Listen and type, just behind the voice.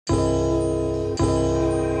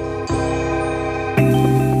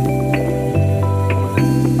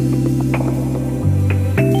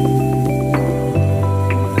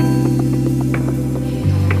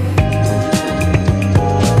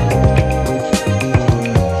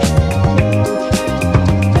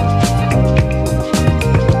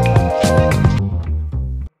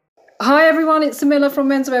it's Camilla from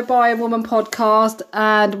Menswear by a Woman podcast,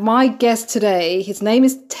 and my guest today, his name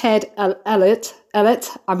is Ted Allott.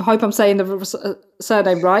 I hope I'm saying the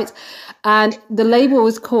surname right, and the label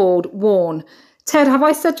is called Worne. Ted, have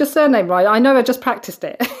I said your surname right? I know I just practiced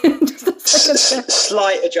it. Just a second.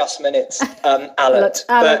 Slight adjustment. It's Allott,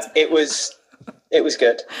 but it was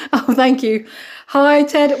good. Oh, thank you. Hi,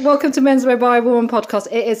 Ted. Welcome to Menswear by a Woman podcast.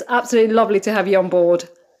 It is absolutely lovely to have you on board.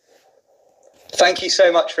 Thank you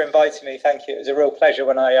so much for inviting me. Thank you. It was a real pleasure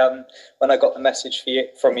when I got the message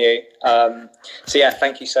from you. So yeah,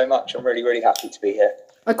 thank you so much. I'm really, really happy to be here.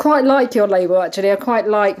 I quite like your label, actually. I quite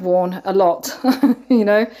like Worne a lot, you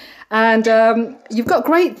know. And you've got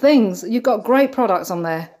great things. You've got great products on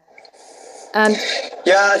there. And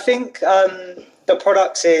yeah, I think the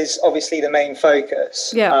products is obviously the main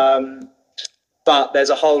focus. Yeah. But there's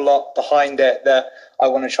a whole lot behind it that I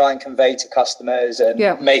want to try and convey to customers and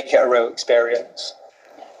make it a real experience.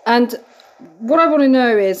 And what I want to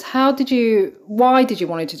know is why did you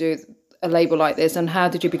want to do a label like this, and how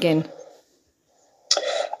did you begin?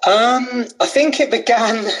 I think it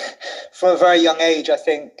began from a very young age. I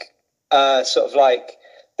think sort of like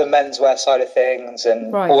the menswear side of things,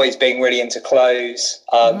 and always being really into clothes.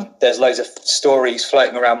 There's loads of stories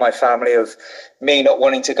floating around my family of me not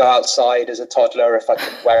wanting to go outside as a toddler if I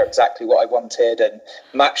couldn't wear exactly what I wanted and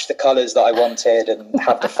match the colours that I wanted and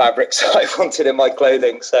have the fabrics that I wanted in my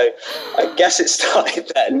clothing. So I guess it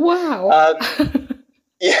started then. Wow.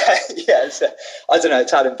 Yeah. So, I don't know.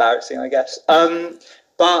 It's had embarrassing, I guess.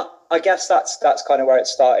 But I guess that's kind of where it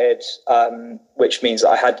started, which means that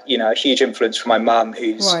I had, a huge influence from my mum,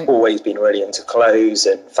 who's always been really into clothes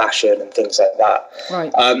and fashion and things like that.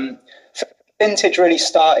 Right. Vintage really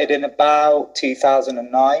started in about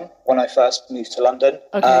 2009 when I first moved to London.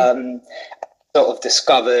 Okay. Sort of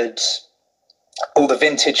discovered all the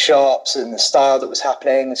vintage shops and the style that was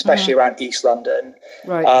happening, especially around East London.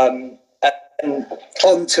 Right. And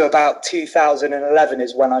on to about 2011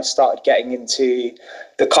 is when I started getting into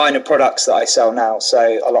the kind of products that I sell now.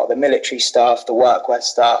 So a lot of the military stuff, the workwear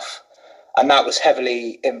stuff. And that was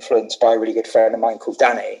heavily influenced by a really good friend of mine called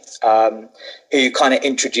Danny, who kind of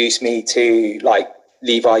introduced me to like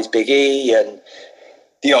Levi's Big E and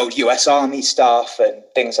the old US Army stuff and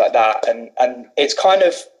things like that. And it's kind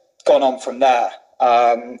of gone on from there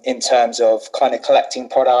in terms of kind of collecting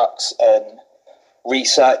products and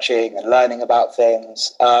researching and learning about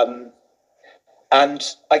things. And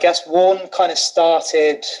I guess Worne kind of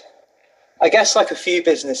started, I guess like a few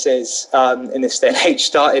businesses in this day and age,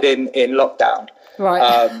 started in lockdown. Right.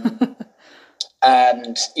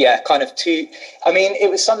 And yeah, it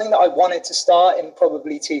was something that I wanted to start in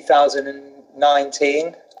probably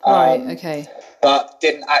 2019. Right, okay. But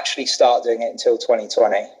didn't actually start doing it until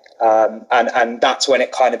 2020. And that's when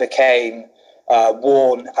it kind of became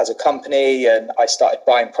Worne as a company, and I started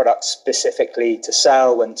buying products specifically to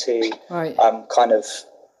sell and to kind of,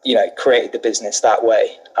 created the business that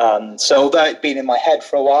way. So although it'd been in my head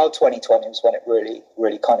for a while, 2020 was when it really,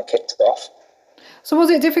 really kind of kicked it off. So was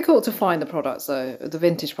it difficult to find the products, though, the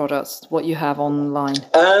vintage products, what you have online?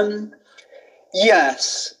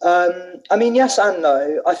 Yes. Yes and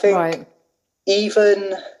no. I think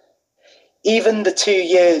even the 2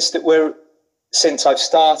 years that since I've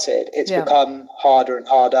started, it's become harder and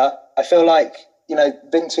harder. I feel like,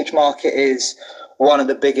 vintage market is one of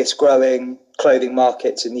the biggest growing clothing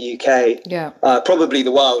markets in the UK. Yeah. Probably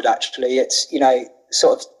the world, actually. It's,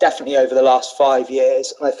 sort of definitely over the last 5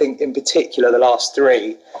 years. And I think in particular, the last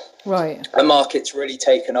 3, the market's really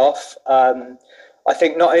taken off. I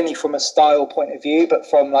think not only from a style point of view, but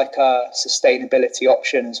from like a sustainability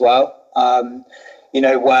option as well.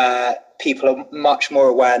 Where people are much more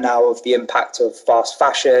aware now of the impact of fast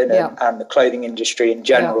fashion and the clothing industry in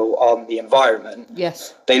general on the environment.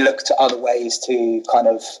 Yes. They look to other ways to kind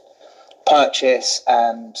of purchase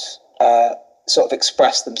and sort of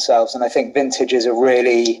express themselves. And I think vintage is a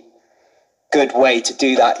really good way to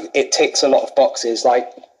do that. It ticks a lot of boxes. Like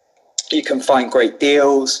you can find great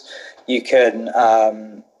deals. You can,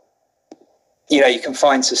 you can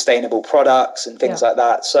find sustainable products and things like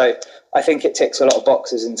that. So I think it ticks a lot of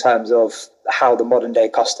boxes in terms of how the modern day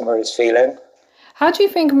customer is feeling. How do you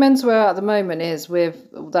think menswear at the moment is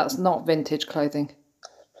that's not vintage clothing?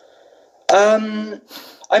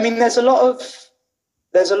 There's a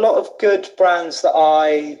lot of good brands that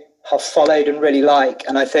I have followed and really like.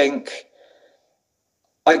 And I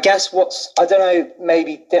guess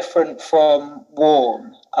maybe different from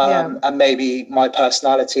Worne and maybe my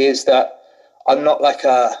personality is that I'm not like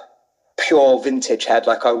a pure vintage head.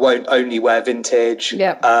 Like I won't only wear vintage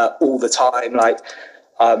all the time. Like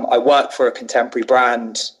I work for a contemporary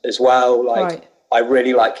brand as well. Like I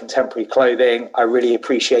really like contemporary clothing. I really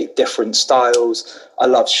appreciate different styles. I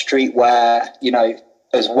love streetwear,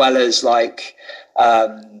 as well as like,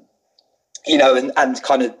 and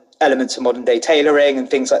kind of elements of modern day tailoring and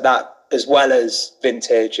things like that, as well as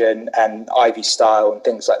vintage and Ivy style and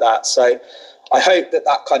things like that. So I hope that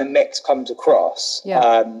kind of mix comes across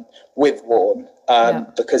with Worne,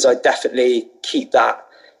 because I definitely keep that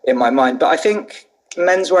in my mind. But I think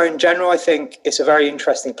menswear in general, I think it's a very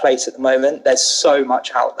interesting place at the moment. There's so much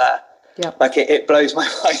out there. Yeah. Like it blows my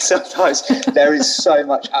mind sometimes. There is so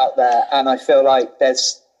much out there, and I feel like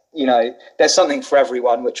there's something for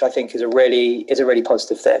everyone, which I think is a really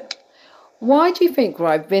positive thing. Why do you think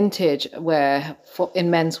vintage wear in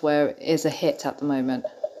menswear is a hit at the moment?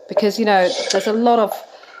 Because there's a lot of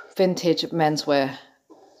vintage menswear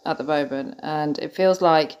at the moment, and it feels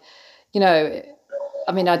like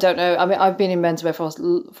I mean, I don't know. I mean, I've been in menswear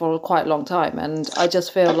for quite a long time, and I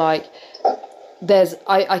just feel like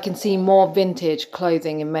I can see more vintage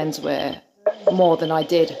clothing in menswear more than I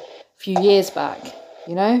did a few years back.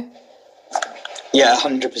 Yeah,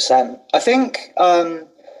 100%. I think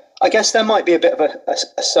I guess there might be a bit of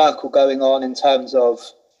a circle going on in terms of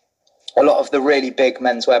a lot of the really big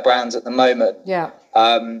menswear brands at the moment. Yeah.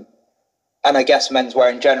 And I guess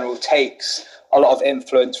menswear in general takes a lot of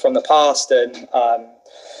influence from the past, and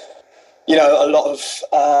a lot of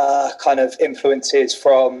kind of influences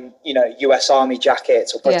from US Army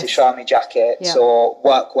jackets or British Army jackets or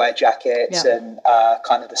workwear jackets and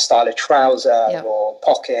kind of the style of trouser or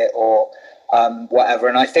pocket or whatever.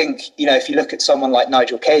 And I think if you look at someone like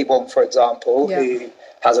Nigel Cabourn, for example, who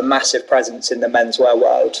has a massive presence in the menswear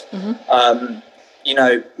world,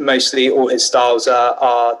 mostly all his styles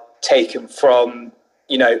are taken from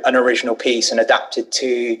an original piece and adapted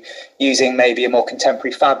to using maybe a more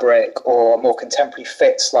contemporary fabric or a more contemporary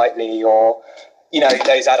fit slightly, or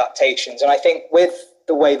those adaptations. And I think with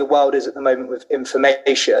the way the world is at the moment with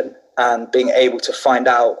information and being able to find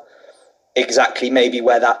out exactly maybe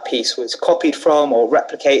where that piece was copied from or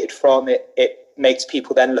replicated from, it makes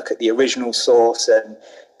people then look at the original source, and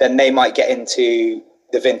then they might get into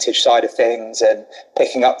the vintage side of things and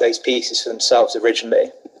picking up those pieces for themselves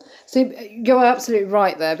originally. So you're absolutely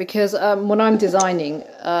right there, because when I'm designing,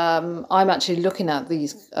 I'm actually looking at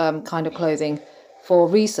these kind of clothing for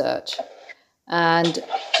research. And,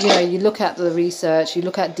 you look at the research, you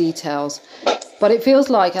look at details, but it feels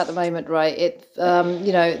like at the moment,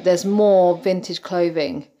 there's more vintage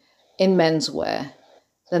clothing in menswear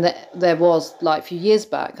than there was like a few years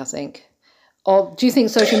back, I think. Or do you think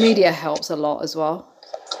social media helps a lot as well?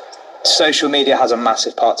 Social media has a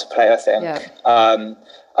massive part to play, I think. Yeah.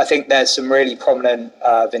 I think there's some really prominent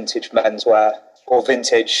vintage menswear or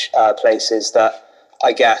vintage places that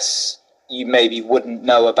I guess you maybe wouldn't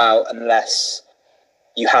know about unless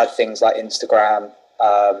you had things like Instagram,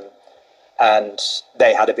 and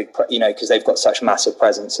they had a big, because they've got such massive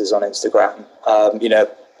presences on Instagram.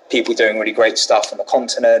 People doing really great stuff on the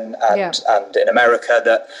continent and in America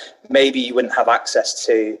that maybe you wouldn't have access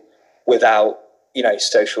to without,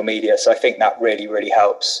 social media. So I think that really, really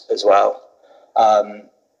helps as well.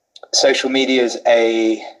 Social media is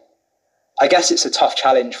I guess it's a tough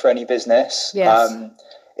challenge for any business. Yes.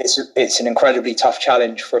 It's an incredibly tough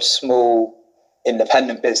challenge for a small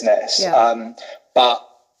independent business. Yeah. But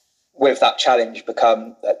with that challenge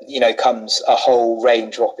comes a whole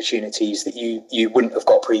range of opportunities that you wouldn't have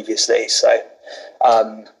got previously. So,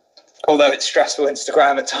 although it's stressful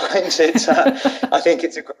Instagram at times, I think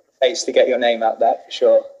it's a great place to get your name out there for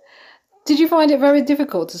sure. Did you find it very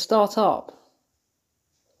difficult to start up?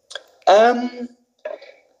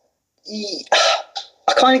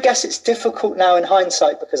 I kind of guess it's difficult now in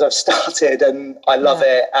hindsight because I've started and I love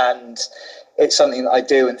it, and it's something that I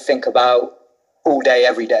do and think about all day,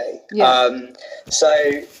 every day. Yeah. So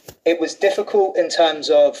it was difficult in terms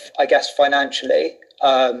of, I guess, financially,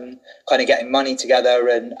 kind of getting money together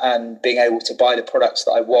and being able to buy the products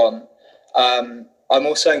that I want. I'm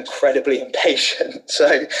also incredibly impatient.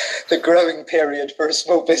 So the growing period for a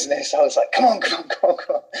small business, I was like, come on.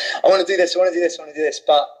 I want to do this.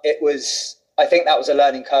 But I think that was a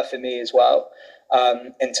learning curve for me as well,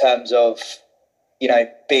 in terms of,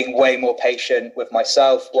 being way more patient with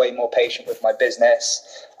myself, way more patient with my business,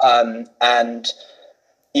 and,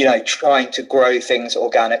 trying to grow things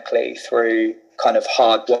organically through kind of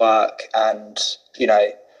hard work. And,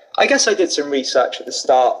 I guess I did some research at the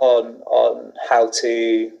start on how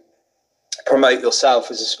to promote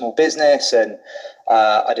yourself as a small business. And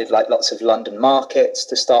I did like lots of London markets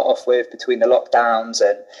to start off with between the lockdowns,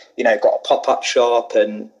 and, got a pop-up shop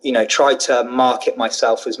and, tried to market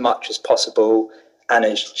myself as much as possible and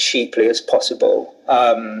as cheaply as possible.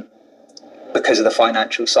 because of the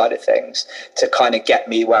financial side of things to kind of get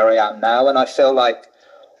me where I am now. And I feel like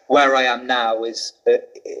where I am now is,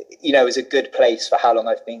 is a good place for how long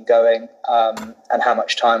I've been going, and how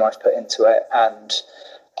much time I've put into it. And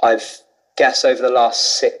I've guess over the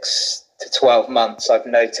last 6 to 12 months, I've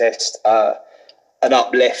noticed an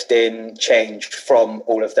uplift in change from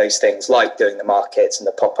all of those things, like doing the markets and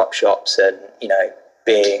the pop-up shops, and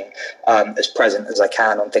being as present as I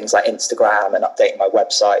can on things like Instagram and updating my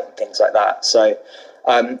website and things like that. So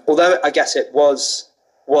although I guess it was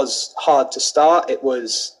hard to start, it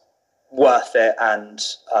was worth it. And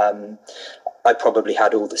I probably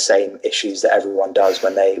had all the same issues that everyone does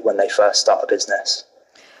when they first start a business.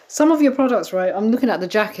 Some of your products, right? I'm looking at the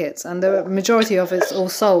jackets, and the majority of it's all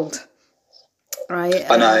sold, right?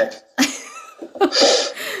 I know.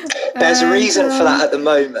 There's a reason for that at the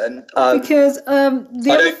moment. Because I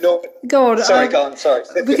don't know. Go on. Sorry.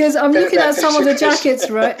 Because I'm looking at some of the jackets,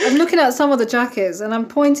 right? I'm looking at some of the jackets, and I'm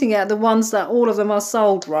pointing at the ones that all of them are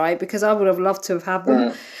sold, right? Because I would have loved to have had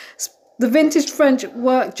them. The vintage French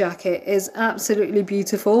work jacket is absolutely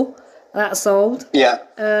beautiful. That's sold. Yeah.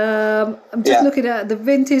 I'm just looking at the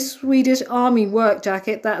vintage Swedish Army work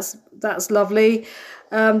jacket. That's lovely.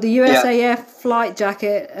 The USAF flight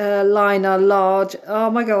jacket liner large. Oh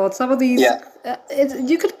my God! Some of these. Yeah.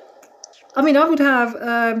 You could. I mean, I would have.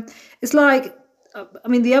 It's like. I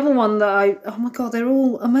mean, the other one that oh my God! They're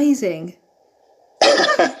all amazing.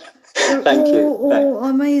 Thank you. All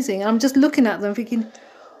amazing. I'm just looking at them, thinking,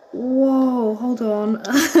 whoa! Hold on.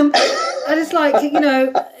 And it's like,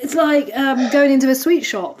 it's like going into a sweet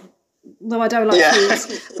shop, though I don't like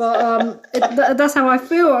sweets. But that's how I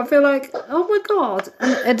feel. I feel like, oh my God.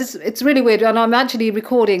 And it's really weird. And I'm actually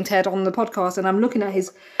recording Ted on the podcast, and I'm looking at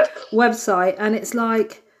his website, and it's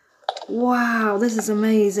like, wow, this is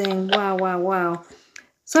amazing. Wow.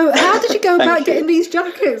 So how did you go about getting these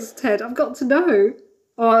jackets, Ted? I've got to know.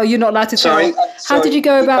 Or you're not allowed to tell. How did you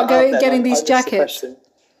go about getting these jackets?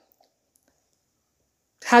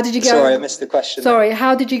 How did you go? Sorry, I missed the question. Sorry,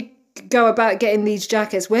 how did you go about getting these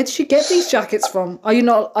jackets? Where did you get these jackets from? Are you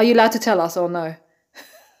allowed to tell us or no?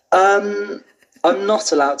 I'm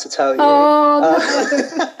not allowed to tell you. Oh,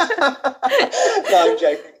 no, I'm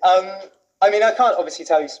joking. I mean, I can't obviously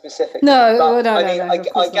tell you specifically. No,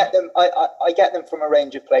 I get them. I get them from a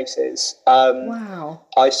range of places. Wow.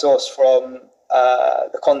 I source from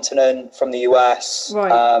the continent, from the US.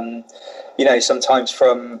 Right. Sometimes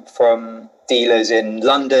from dealers in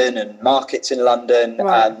London and markets in London.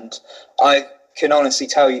 Right. And I can honestly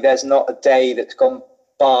tell you, there's not a day that's gone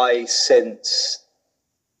by since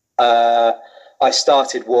I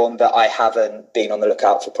started Worne that I haven't been on the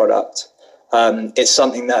lookout for product. It's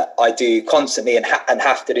something that I do constantly and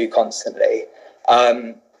have to do constantly.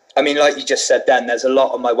 I mean, like you just said then, there's a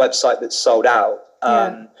lot on my website that's sold out.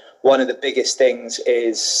 One of the biggest things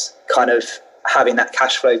is kind of having that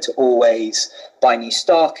cash flow to always buy new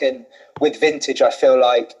stock. And with vintage, I feel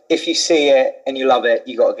like if you see it and you love it,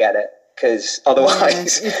 you got to get it, because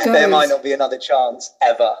otherwise there might not be another chance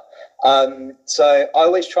ever. So I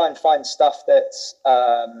always try and find stuff that's,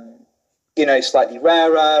 slightly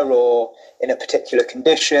rarer or in a particular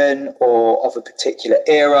condition or of a particular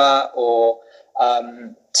era, or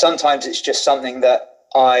sometimes it's just something that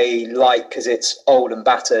I like because it's old and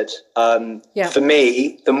battered. For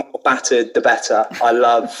me, the more battered, the better. I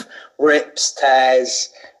love rips,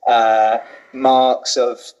 tears, marks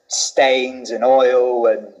of stains and oil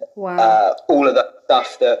and all of that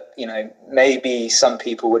stuff that, maybe some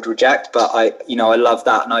people would reject, but I love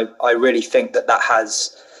that. And I really think that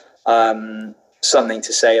has something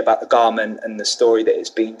to say about the garment and the story that it's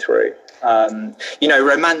been through.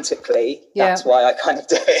 Romantically, that's why I kind of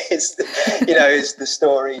do it, is the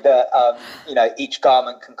story that, each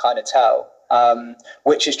garment can kind of tell,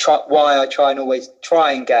 which is why I try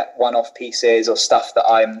and get one-off pieces or stuff that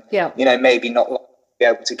I'm, maybe not be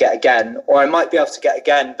able to get again, or I might be able to get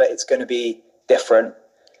again, but it's going to be different.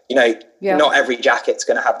 Not every jacket's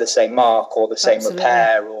going to have the same mark or the same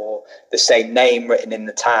repair or the same name written in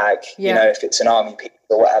the tag, if it's an army piece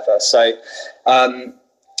or whatever. So,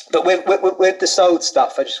 but with the sold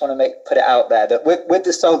stuff, I just want to put it out there that with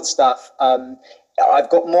the sold stuff, I've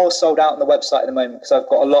got more sold out on the website at the moment because I've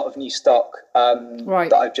got a lot of new stock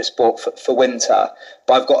that I've just bought for winter.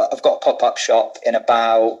 But I've got a pop-up shop in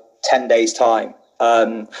about 10 days' time.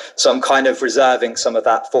 So I'm kind of reserving some of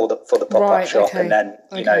that for the pop-up shop, and then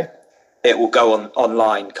it will go on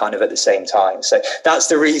online kind of at the same time. So that's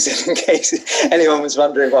the reason, in case anyone was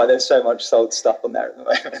wondering why there's so much sold stuff on there at the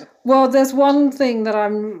moment. Well, there's one thing that I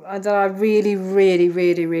really, really,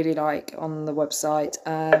 really, really like on the website.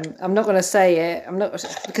 I'm not going to say it. I'm not,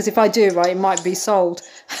 because if I do, right, it might be sold.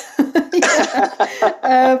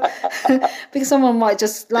 Because someone might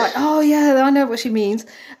just like, oh yeah, I know what she means.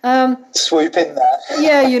 Swoop in there.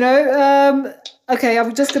 Yeah, you know. Okay,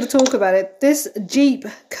 I'm just going to talk about it. This Jeep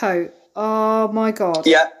coat. Oh my God.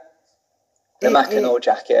 Yeah. The Mackinac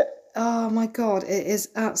jacket. Oh my God, it is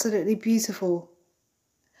absolutely beautiful.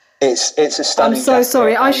 It's a stunning I'm so jacket.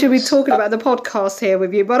 sorry. I should be talking about the podcast here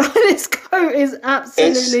with you, but this coat is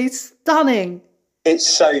absolutely stunning. It's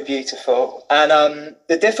so beautiful. And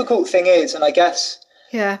the difficult thing is, and I guess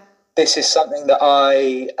this is something that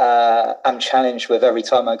I am challenged with every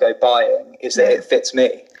time I go buying, is that it fits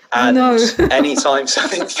me. And anytime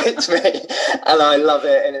something fits me and I love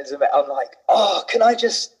it, and I'm like, oh, can I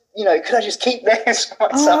just keep this for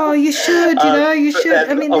myself? Oh, you should, you should. Then,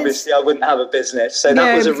 I mean, obviously I wouldn't have a business. So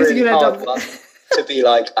that was a really hard one to be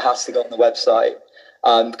like, I have to go on the website.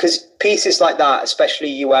 Because pieces like that, especially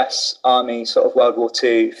US Army, sort of World War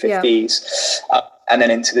II, 50s, and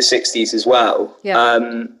then into the 60s as well,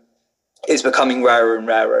 is becoming rarer and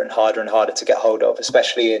rarer and harder to get hold of,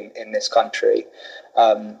 especially in this country.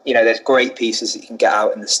 There's great pieces that you can get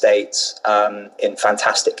out in the States in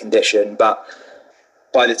fantastic condition, but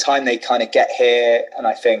by the time they kind of get here, and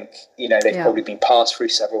I think, they've probably been passed through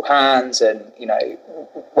several hands, and,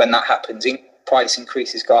 when that happens, price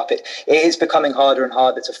increases go up. It is becoming harder and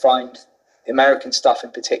harder to find American stuff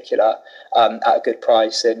in particular at a good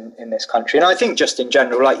price in this country. And I think just in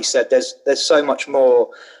general, like you said, there's so much more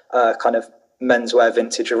kind of menswear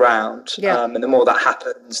vintage around. And the more that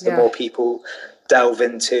happens, the more people delve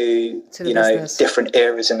into different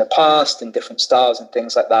eras in the past and different styles and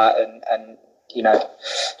things like that, and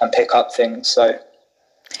pick up things. So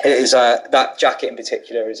it is that jacket in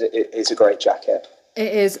particular is a great jacket.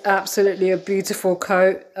 It is absolutely a beautiful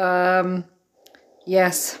coat.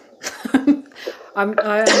 Yes. I'm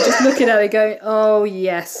just looking at it going, oh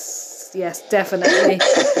yes, definitely.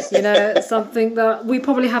 Something that we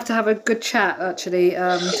probably have to have a good chat actually,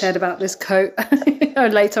 Ted, about this coat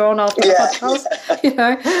later on after the podcast.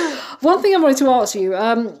 One thing I wanted to ask you,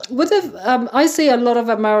 I see a lot of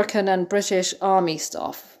American and British Army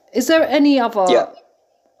stuff. Is there any other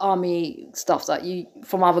Army stuff that you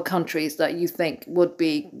from other countries that you think would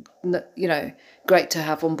be great to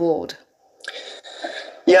have on board?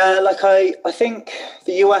 I think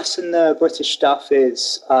the US and the British stuff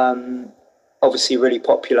is obviously really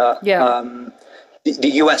popular.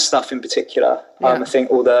 The US stuff in particular, I think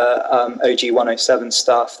all the OG 107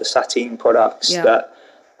 stuff, the sateen products that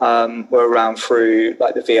were around through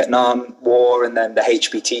like the Vietnam War, and then the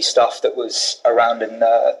HBT stuff that was around in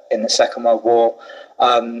the Second World War.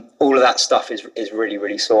 All of that stuff is really,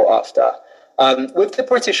 really sought after. With the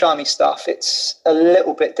British Army stuff, it's a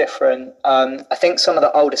little bit different. I think some of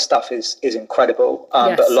the older stuff is incredible,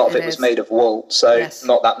 but a lot of it was made of wool, so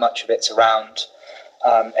not that much of it's around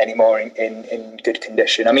anymore in good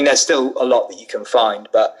condition. I mean, there's still a lot that you can find,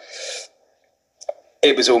 but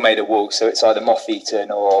it was all made of wool, so it's either moth-eaten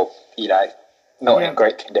or, not in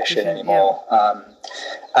great condition anymore.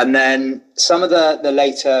 And then some of the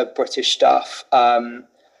later British stuff,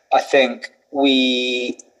 I think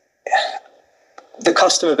the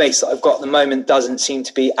customer base that I've got at the moment doesn't seem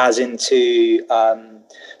to be as into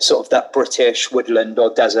sort of that British woodland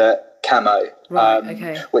or desert camo,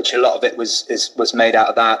 which a lot of it was made out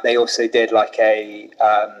of that. They also did like a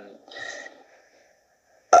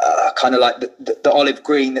kind of like the olive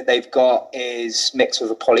green that they've got is mixed with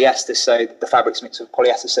a polyester, so the fabric's mixed with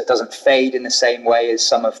polyester, so it doesn't fade in the same way as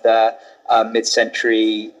some of the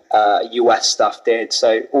mid-century US stuff did.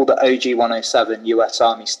 So all the OG 107 US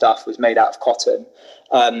Army stuff was made out of cotton,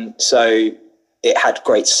 so it had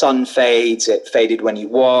great sun fades, it faded when you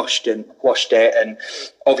washed it, and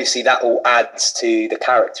obviously that all adds to the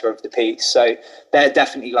character of the piece. So they're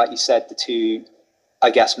definitely, like you said, the two, I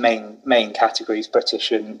guess, main categories,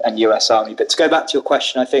 British and US Army. But to go back to your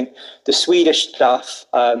question, I think the Swedish stuff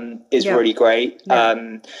is really great.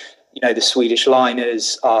 The Swedish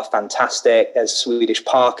liners are fantastic. There's Swedish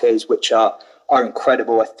parkas, which are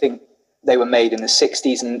incredible. I think they were made in the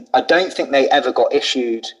 60s, and I don't think they ever got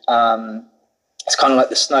issued. It's kind of like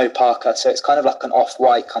the snow parka, so it's kind of like an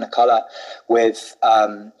off-white kind of colour with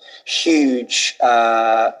huge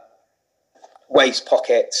waist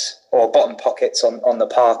pockets, or bottom pockets on the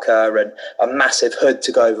parka, and a massive hood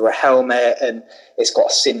to go over a helmet, and it's got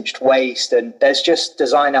a cinched waist, and there's just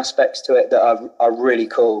design aspects to it that are really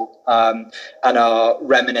cool, and are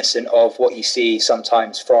reminiscent of what you see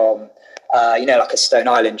sometimes from like a Stone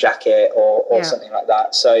Island jacket or something like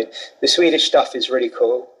that. So the Swedish stuff is really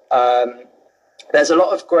cool. There's a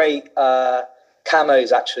lot of great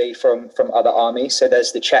camos actually from other armies. So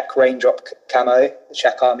there's the Czech raindrop camo, the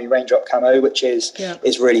Czech army raindrop camo, which is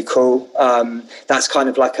really cool. That's kind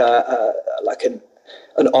of like an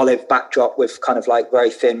olive backdrop with kind of like very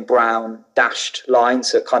thin brown dashed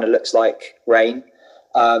lines, so it kind of looks like rain.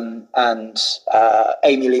 And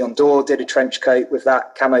Amy Leon Dore did a trench coat with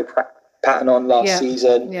that camo pattern on last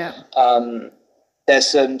season.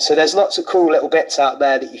 There's lots of cool little bits out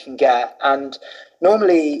there that you can get, and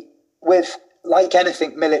normally with like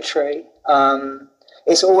anything military,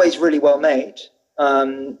 it's always really well made.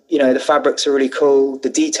 The fabrics are really cool,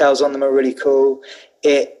 the details on them are really cool.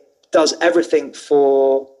 It does everything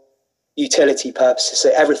for utility purposes,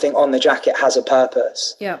 so everything on the jacket has a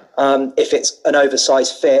purpose. If it's an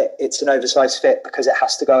oversized fit, it's an oversized fit because it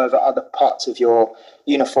has to go over other parts of your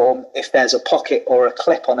uniform. If there's a pocket or a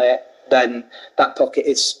clip on it, then that pocket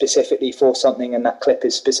is specifically for something and that clip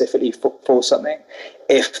is specifically for something.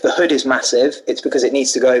 If the hood is massive, it's because it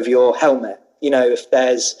needs to go over your helmet. If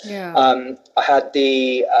there's I had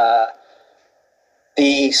the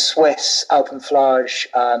Swiss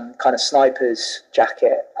Alpenflage kind of sniper's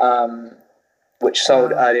jacket, which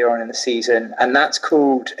sold earlier on in the season, and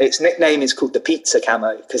its nickname is called the pizza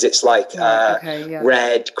camo because it's like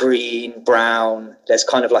red, green, brown. There's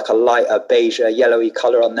kind of like a lighter beige, yellowy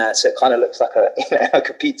color on there, so it kind of looks like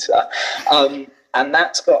a pizza. And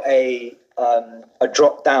that's got a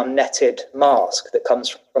drop down netted mask that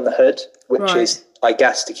comes from the hood, which is, I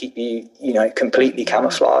guess, to keep you completely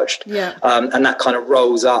camouflaged. And that kind of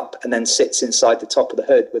rolls up and then sits inside the top of the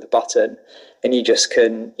hood with a button, and you just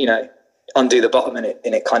can undo the bottom, and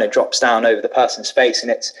it kind of drops down over the person's face,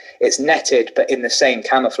 and it's netted but in the same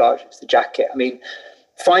camouflage as the jacket. I mean,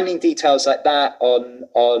 finding details like that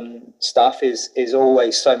on stuff is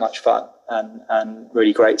always so much fun and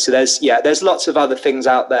really great. So there's lots of other things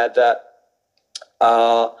out there that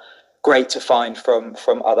are great to find from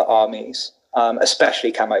other armies,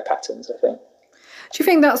 especially camo patterns, I think. Do you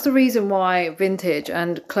think that's the reason why vintage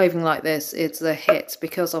and clothing like this is a hit,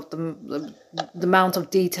 because of the amount of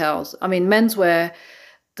details? I mean, menswear,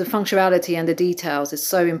 the functionality and the details is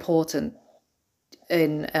so important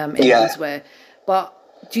in menswear. But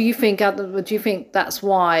do you think that's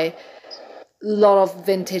why a lot of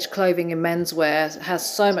vintage clothing in menswear has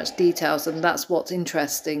so much details, and that's what's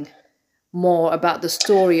interesting more about the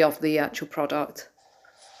story of the actual product?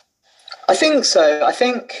 I think so.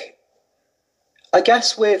 I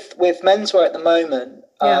guess with menswear at the moment,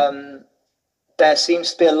 there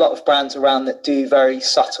seems to be a lot of brands around that do very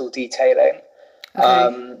subtle detailing.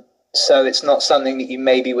 So it's not something that you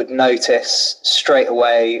maybe would notice straight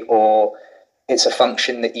away, or it's a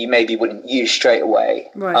function that you maybe wouldn't use straight away.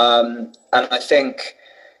 And I think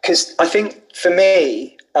for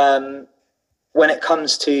me, when it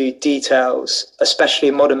comes to details, especially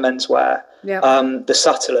in modern menswear, the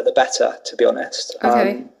subtler the better, to be honest.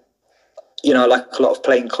 I like a lot of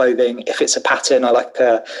plain clothing. If it's a pattern, I like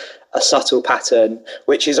a subtle pattern,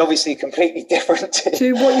 which is obviously completely different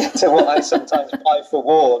to what I sometimes buy for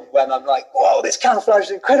Worne, when I'm like, whoa, this camouflage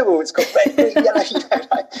is incredible. It's got red, green, yellow,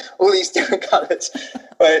 like all these different colours.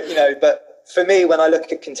 But for me, when I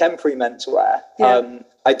look at contemporary menswear,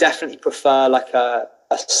 I definitely prefer like a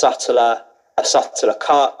subtler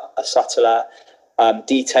cut, a subtler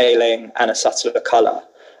detailing, and a subtler colour.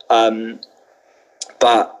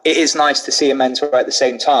 But it is nice to see a menswear at the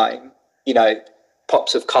same time,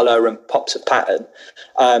 pops of colour and pops of pattern.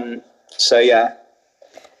 So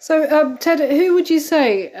Ted, who would you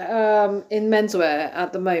say in menswear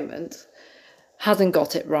at the moment hasn't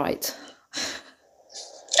got it right?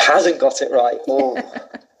 Hasn't got it right? Oh.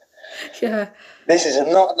 This is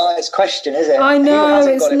not a nice question, is it? I know,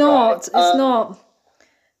 it's not. It's not.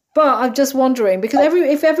 But I'm just wondering, because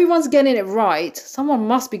if everyone's getting it right, someone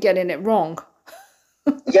must be getting it wrong.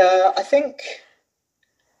 I think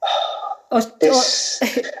this.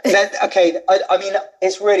 I mean,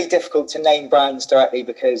 it's really difficult to name brands directly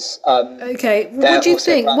because what do you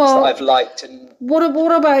think? Well, I've liked. And what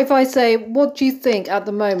about if I say, what do you think at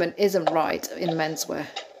the moment isn't right in menswear?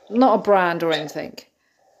 Not a brand or anything.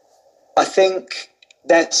 I think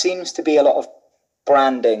there seems to be a lot of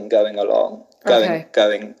branding going on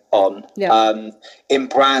in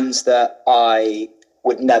brands that I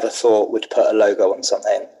would never thought would put a logo on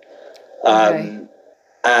something.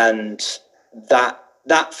 And that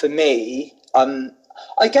that for me,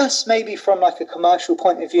 I guess maybe from like a commercial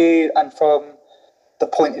point of view and from the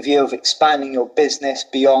point of view of expanding your business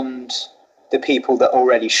beyond the people that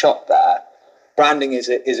already shop there, branding is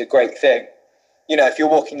a great thing. You know, if you're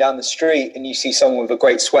walking down the street and you see someone with a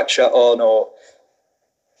great sweatshirt on, or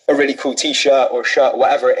a really cool t-shirt or shirt, or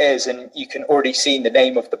whatever it is, and you can already see the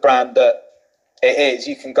name of the brand that it is,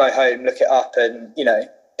 you can go home, look it up, and, you know,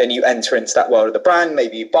 then you enter into that world of the brand.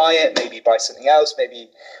 Maybe you buy it, maybe you buy something else, maybe you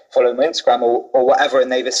follow them on Instagram or whatever,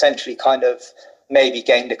 and they've essentially kind of maybe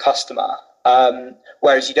gained a customer.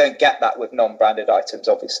 Whereas you don't get that with non-branded items,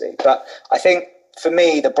 obviously. But I think for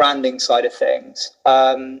me, the branding side of things,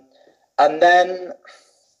 and then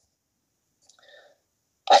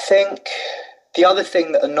I think the other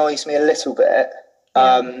thing that annoys me a little bit,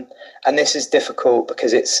 and this is difficult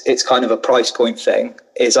because it's kind of a price point thing,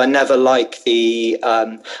 is I never like the,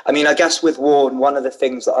 I mean, I guess with Worne, one of the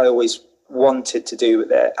things that I always wanted to do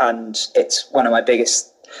with it, and it's one of my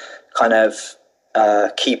biggest kind of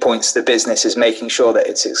key points to the business, is making sure that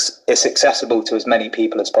it's accessible to as many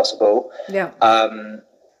people as possible. Yeah.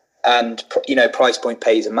 And, you know, price point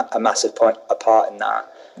plays a massive part in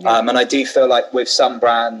that. Yeah. And I do feel like with some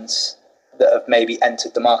brands that have maybe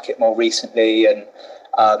entered the market more recently and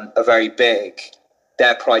are very big,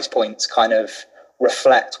 their price points kind of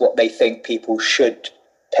reflect what they think people should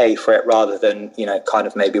pay for it rather than, you know, kind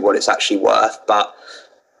of maybe what it's actually worth. But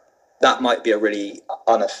that might be a really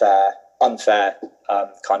unfair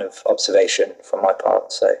kind of observation from my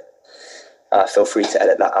part. So feel free to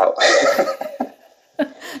edit that out.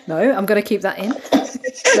 No, I'm going to keep that in.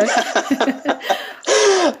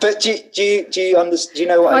 But do you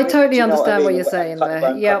know what I totally understand what you're saying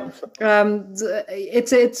there. Yeah.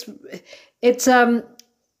 It's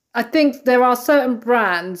I think there are certain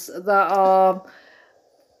brands that are,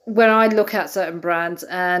 when I look at certain brands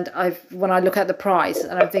and when I look at the price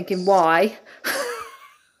and I'm thinking, why?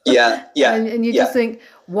 Yeah. And you just think,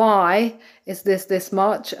 why is this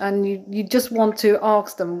much? And you just want to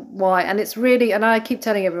ask them why. And it's really, and I keep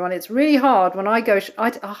telling everyone, it's really hard when I go,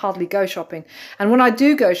 I hardly go shopping. And when I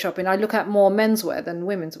do go shopping, I look at more menswear than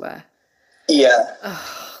women's wear. Yeah.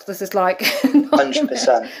 This is like 100%.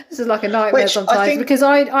 This is like a nightmare sometimes, because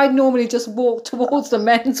I normally just walk towards the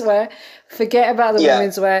menswear, forget about the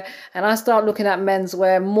women's wear, and I start looking at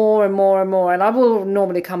menswear more and more and more, and I will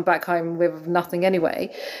normally come back home with nothing anyway,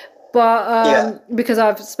 but because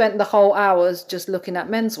I've spent the whole hours just looking at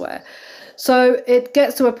menswear. So it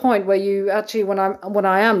gets to a point where you actually, when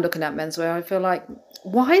I am looking at menswear, I feel like,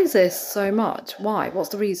 why is this so much? Why? What's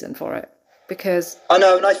the reason for it? Because I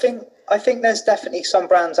know, and I think there's definitely some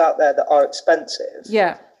brands out there that are expensive.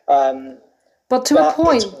 Yeah. But to a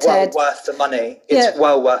point, it's well Ted, worth the money. It's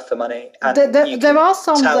well worth the money. And there are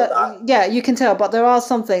some that. Yeah, you can tell, but there are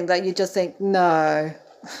something that you just think, no,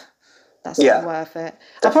 that's not worth it. Definitely.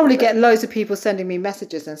 I'll probably get loads of people sending me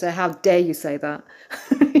messages and say, how dare you say that?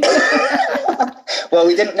 Well,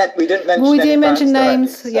 we didn't mention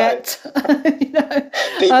names directly, yet. You know?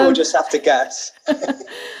 People just have to guess.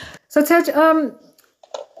 So Ted,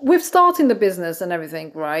 with starting the business and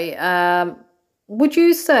everything, right? Would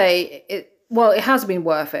you say it has been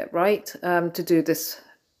worth it, right? To do this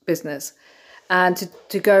business and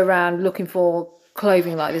to go around looking for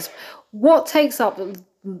clothing like this. What takes up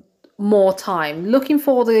more time, looking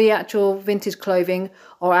for the actual vintage clothing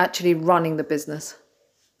or actually running the business?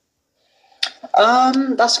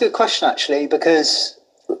 That's a good question, actually, because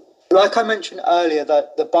like I mentioned earlier,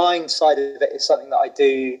 that the buying side of it is something that I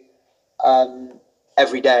do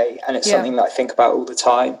every day, and it's something that I think about all the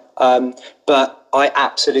time. But I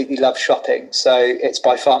absolutely love shopping, so it's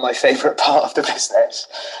by far my favourite part of the business,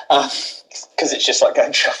 because it's just like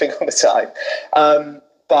going shopping all the time.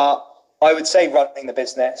 But I would say running the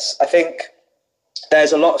business, I think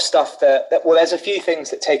there's a lot of stuff there's a few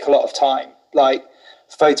things that take a lot of time, like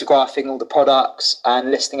photographing all the products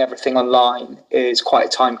and listing everything online is quite a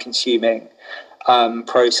time-consuming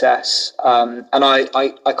process. And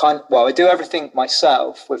I do everything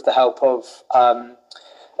myself with the help of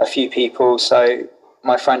a few people. So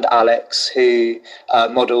my friend Alex, who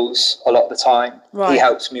models a lot of the time, he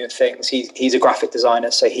helps me with things. He's a graphic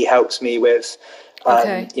designer, so he helps me with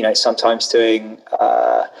sometimes doing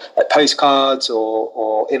like postcards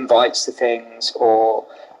or invites to things, or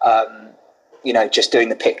just doing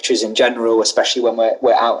the pictures in general, especially when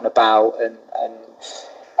we're out and about and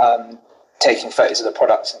taking photos of the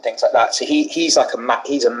products and things like that. So he's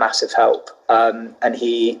a massive help, and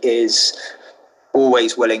he is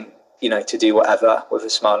always willing, to do whatever with a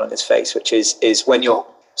smile on his face, which is when you're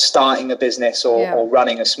starting a business or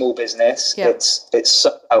running a small business, it's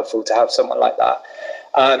so helpful to have someone like that.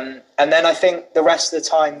 And then I think the rest of the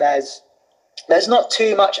time there's not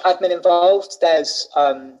too much admin involved. There's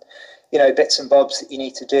bits and bobs that you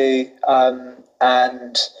need to do,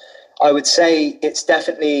 and I would say it's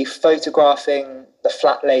definitely photographing the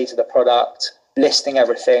flat lays of the product, listing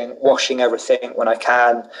everything, washing everything when I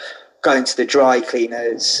can, going to the dry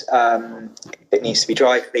cleaners if it needs to be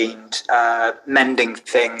dry cleaned, mending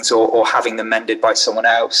things or having them mended by someone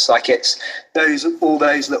else. Like it's all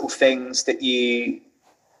those little things that you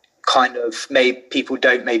kind of people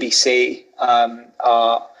don't maybe see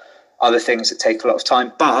are the things that take a lot of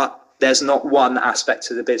time. But there's not one aspect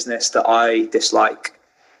of the business that I dislike.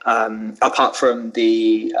 Apart from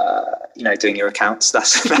the doing your accounts,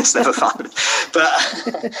 that's never fun, but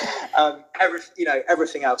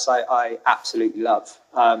everything else I absolutely love.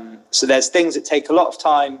 So there's things that take a lot of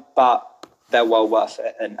time, but they're well worth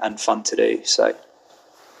it and fun to do. So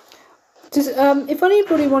just if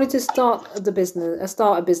anybody wanted to start a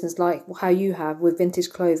business like how you have with vintage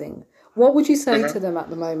clothing, what would you say to them at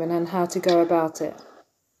the moment and how to go about it?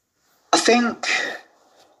 I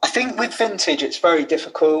think with vintage, it's very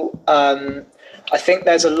difficult. I think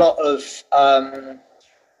there's a lot of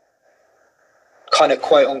kind of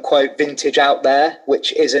quote unquote vintage out there,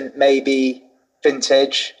 which isn't maybe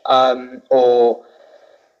vintage or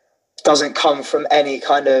doesn't come from any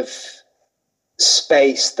kind of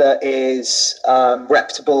space that is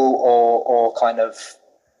reputable or kind of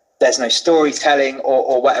there's no storytelling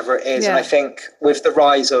or whatever it is. Yeah. And I think with the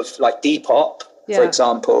rise of like Depop, for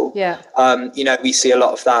example, we see a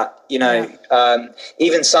lot of that,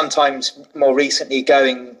 even sometimes more recently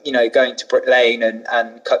going to Brick Lane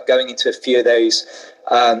and going into a few of those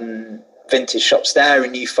vintage shops there,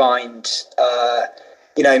 and you find,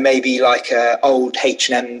 maybe like a old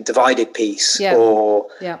H&M divided piece or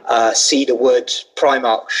cedarwood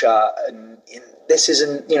Primark shirt. And this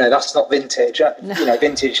isn't, that's not vintage. No.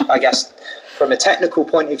 Vintage, I guess, from a technical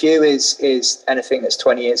point of view is anything that's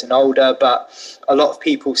 20 years and older, but a lot of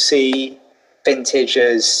people see vintage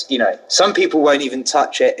as, some people won't even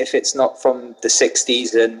touch it if it's not from the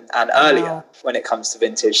 60s and earlier when it comes to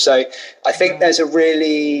vintage. So I think there's a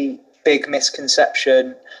really big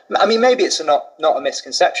misconception. I mean, maybe it's not a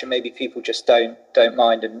misconception. Maybe people just don't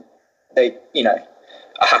mind and they,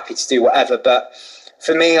 are happy to do whatever. But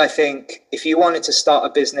for me, I think if you wanted to start a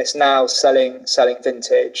business now selling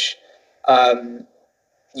vintage,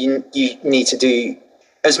 you need to do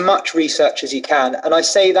as much research as you can, and I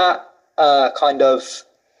say that kind of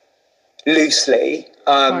loosely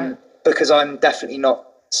because I'm definitely not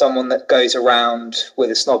someone that goes around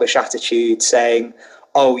with a snobbish attitude saying,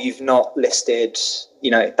 "Oh, you've not listed,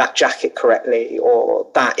 that jacket correctly," or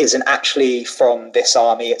 "That isn't actually from this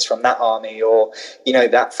army; it's from that army," or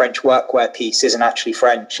 "That French workwear piece isn't actually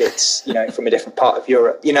French; it's from a different part of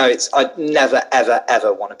Europe." I never ever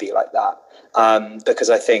ever want to be like that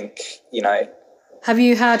because I think Have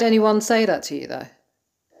you had anyone say that to you though?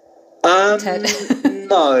 Ted?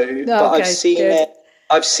 No, but okay,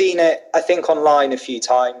 I've seen it. I think online a few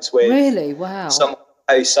times with really someone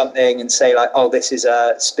post something and say like, "Oh, this is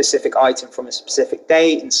a specific item from a specific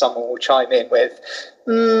date," and someone will chime in with,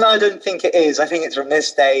 "I don't think it is. I think it's from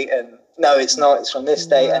this date," and "No, it's not. It's from this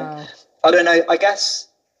date." And I don't know. I guess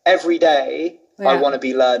every day I want to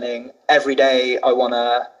be learning. Every day I want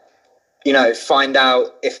to, find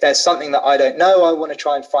out if there's something that I don't know. I want to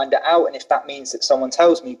try and find it out. And if that means that someone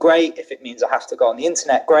tells me, great. If it means I have to go on the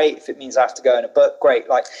internet, great. If it means I have to go in a book, great.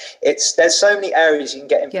 Like there's so many areas you can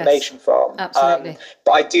get information from. Absolutely.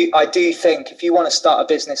 But I do think if you want to start a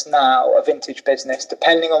business now, a vintage business,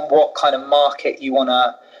 depending on what kind of market you want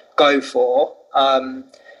to go for,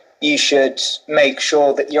 you should make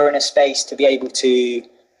sure that you're in a space to be able to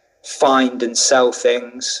find and sell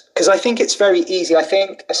things, because I think it's very easy. I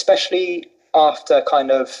think especially after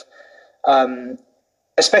kind of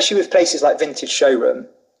especially with places like Vintage Showroom,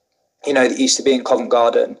 that used to be in Covent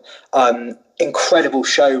Garden, incredible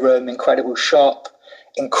showroom, incredible shop,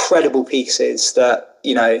 incredible pieces that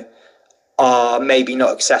are maybe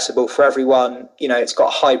not accessible for everyone. It's got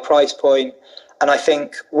a high price point, and I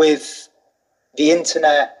think with the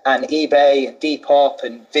internet and eBay and Depop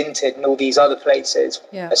and Vinted and all these other places,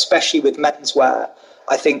 especially with menswear,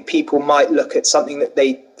 I think people might look at something that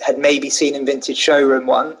they had maybe seen in Vintage Showroom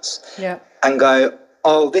once and go,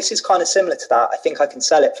 "Oh, this is kind of similar to that. I think I can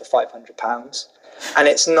sell it for £500. And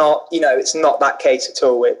it's not, it's not that case at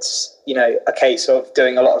all. It's, a case of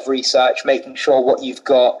doing a lot of research, making sure what you've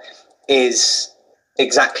got is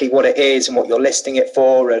exactly what it is and what you're listing it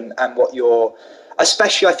for and what you're,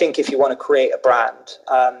 especially I think if you want to create a brand,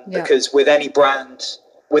 because with any brand,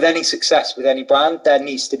 with any success, with any brand, there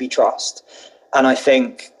needs to be trust. And I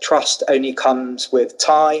think trust only comes with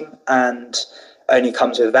time and only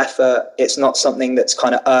comes with effort. It's not something that's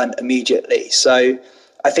kind of earned immediately. So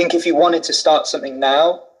I think if you wanted to start something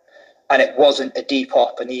now and it wasn't a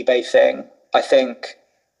Depop, an eBay thing, I think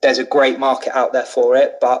there's a great market out there for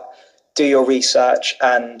it, but do your research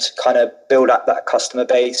and kind of build up that customer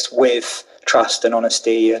base with trust and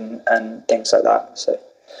honesty and things like that. So,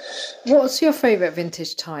 what's your favourite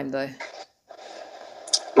vintage time, though?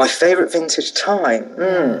 My favourite vintage time?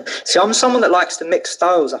 See, I'm someone that likes to mix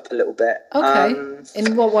styles up a little bit. Okay.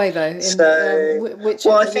 In what way, though? Which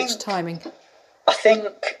timing? I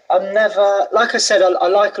think I'm never... Like I said, I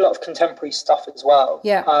like a lot of contemporary stuff as well.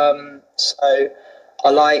 Yeah. So I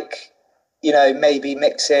like... maybe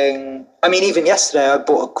mixing... I mean, even yesterday, I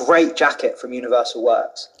bought a great jacket from Universal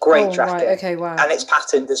Works. Great jacket. Right. Okay, wow. And it's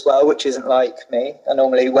patterned as well, which isn't like me. I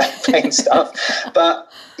normally wear plain stuff. But,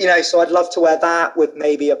 so I'd love to wear that with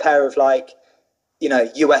maybe a pair of a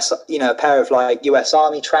pair of US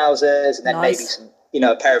Army trousers, and then maybe some,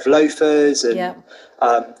 a pair of loafers and,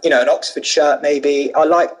 an Oxford shirt maybe. I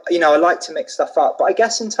like to mix stuff up. But I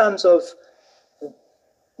guess in terms of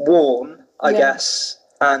Worne, I guess...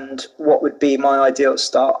 And what would be my ideal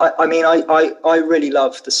style? I mean, I really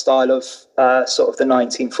love the style of sort of the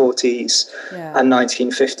 1940s and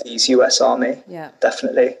 1950s US Army. Yeah,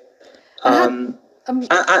 definitely. And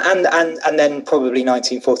then probably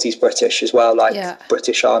 1940s British as well,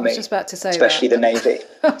 British Army. I was just about to say especially the Navy.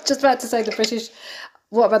 I was just about to say the British.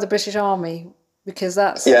 What about the British Army? Because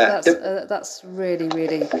that's really,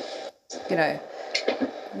 really,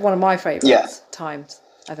 one of my favourite times,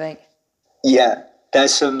 I think. Yeah.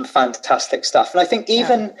 There's some fantastic stuff. And I think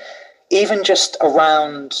even just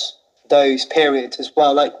around those periods as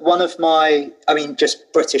well,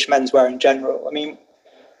 just British menswear in general. I mean,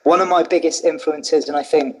 one of my biggest influences, and I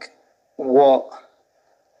think what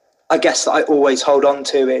I guess that I always hold on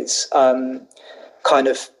to is kind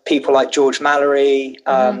of people like George Mallory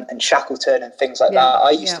and Shackleton and things like that.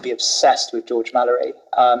 I used to be obsessed with George Mallory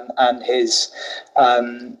and his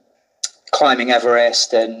climbing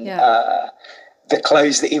Everest and... the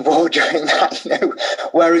clothes that he wore during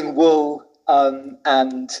that, wearing wool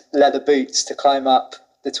and leather boots to climb up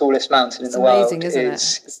the tallest mountain in the world isn't it?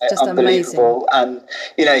 It's just unbelievable. Amazing.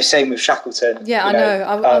 And, same with Shackleton. Yeah, I know.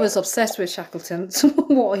 I was obsessed with Shackleton,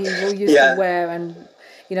 what he used to wear and,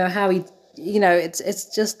 how he,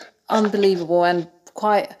 it's just unbelievable and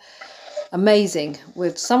quite amazing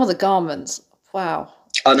with some of the garments. Wow.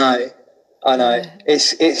 I know.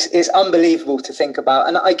 It's unbelievable to think about,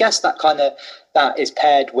 and I guess that is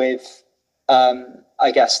paired with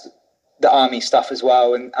I guess the army stuff as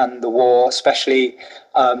well, and the war, especially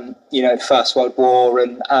the First World War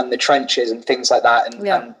and the trenches and things like that, and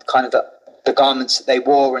kind of the garments that they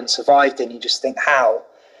wore and survived in. You just think how.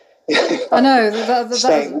 I know that's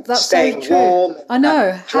staying so true. Warm. I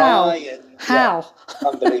know how.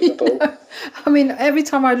 Unbelievable. I mean, every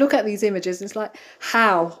time I look at these images, it's like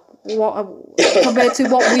how. What compared to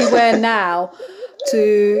what we wear now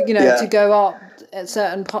to to go up at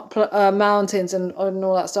certain mountains and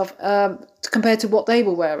all that stuff compared to what they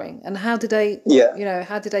were wearing, and how did they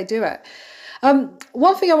how did they do it?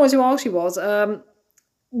 One thing I wanted to ask you was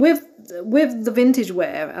with the vintage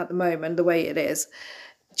wear at the moment, the way it is,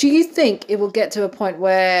 do you think it will get to a point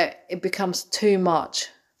where it becomes too much?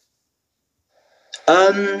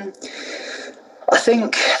 I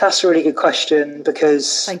think that's a really good question,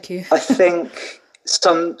 because thank you. I think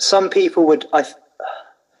some people would.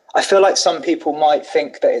 I feel like some people might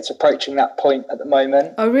think that it's approaching that point at the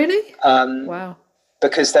moment. Oh, really? Wow.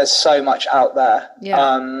 Because there's so much out there.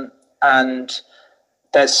 Yeah. And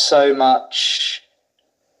there's so much.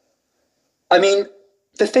 I mean,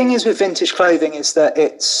 the thing is with vintage clothing is that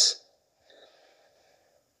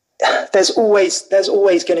there's always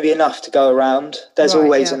going to be enough to go around. There's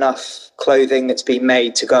always enough clothing that's been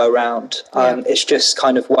made to go around. It's just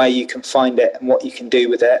kind of where you can find it and what you can do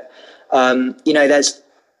with it. There's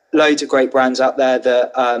loads of great brands out there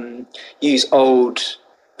that use old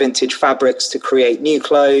vintage fabrics to create new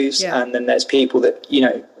clothes. And then there's people that,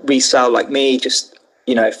 resell like me, just,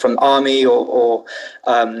 from army or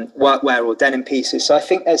workwear or denim pieces. So I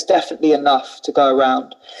think there's definitely enough to go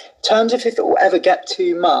around. In terms of if it will ever get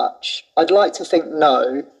too much, I'd like to think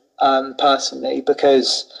no, personally,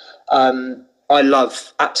 because I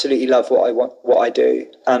absolutely love what I do,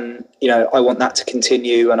 and I want that to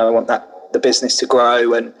continue, and I want the business to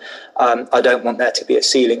grow, and I don't want there to be a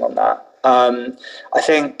ceiling on that. I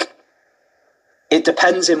think it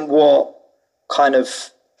depends in what kind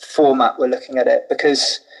of format we're looking at it,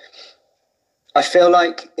 because I feel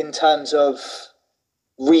like in terms of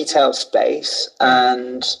retail space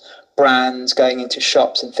and brands going into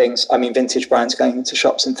shops and things, I mean, vintage brands going into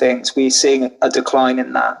shops and things, we're seeing a decline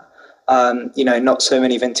in that. Not so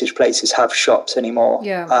many vintage places have shops anymore.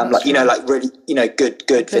 Yeah, like, true. like really,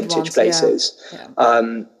 good vintage ones, places.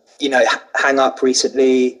 Yeah. Hang Up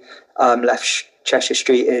recently left Cheshire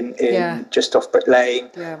Street in just off Brick Lane.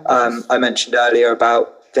 Yeah, I mentioned earlier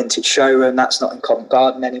about Vintage Showroom. That's not in Covent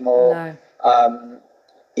Garden anymore. No.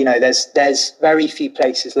 There's very few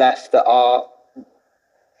places left that are,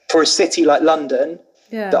 for a city like London,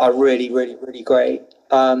 that are really, really, really great.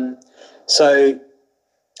 So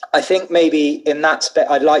I think maybe in that space,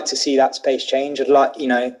 I'd like to see that space change. I'd like,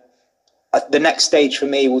 the next stage for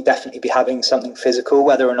me will definitely be having something physical,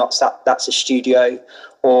 whether or not that's a studio,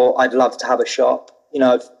 or I'd love to have a shop.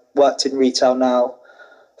 I've worked in retail now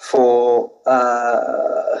for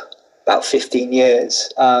about 15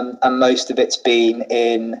 years, and most of it's been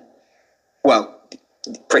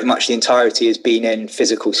pretty much the entirety has been in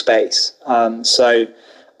physical space. So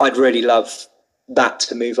I'd really love that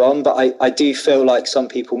to move on, but I do feel like some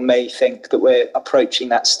people may think that we're approaching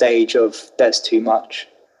that stage of there's too much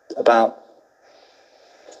about.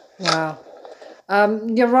 Wow.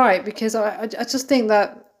 You're right, because I just think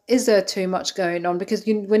that, is there too much going on? Because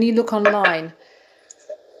when you look online,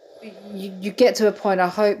 you get to a point, I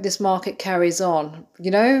hope this market carries on,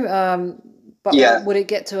 but would it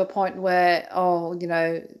get to a point where,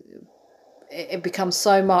 it becomes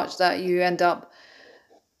so much that you end up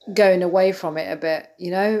going away from it a bit,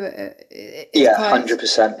 It's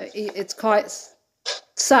 100%. It's quite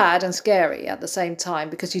sad and scary at the same time,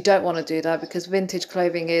 because you don't want to do that, because vintage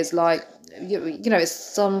clothing is like, it's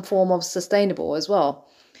some form of sustainable as well,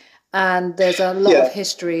 and there's a lot of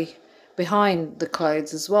history behind the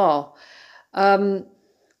clothes as well, and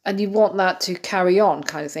you want that to carry on,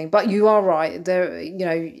 kind of thing. But you are right, there,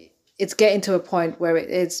 it's getting to a point where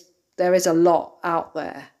there is a lot out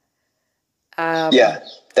there.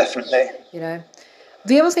 Definitely.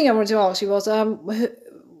 The other thing I wanted to ask you was,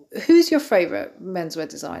 who's your favorite menswear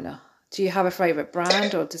designer? Do you have a favorite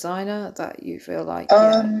brand or designer that you feel like?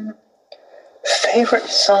 Favorite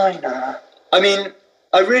designer? I mean,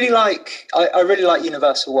 I really like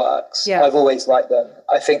Universal Works. Yeah. I've always liked them.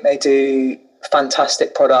 I think they do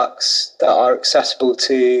fantastic products that are accessible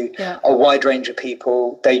to a wide range of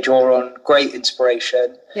people. They draw on great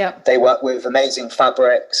inspiration. Yeah. They work with amazing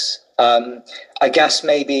fabrics. I guess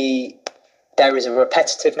maybe there is a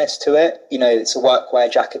repetitiveness to it. It's a workwear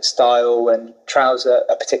jacket style and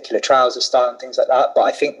a particular trouser style and things like that. But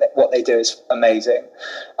I think that what they do is amazing.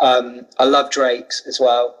 I love Drake's as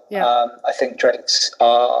well. Yeah. I think Drake's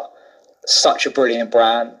are such a brilliant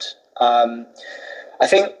brand. I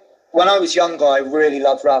think when I was younger, I really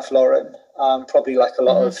loved Ralph Lauren. Probably like a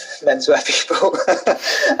lot of menswear people.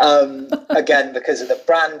 Again, because of the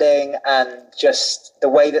branding and just the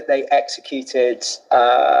way that they executed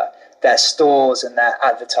their stores and their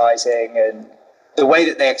advertising, and the way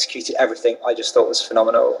that they executed everything, I just thought was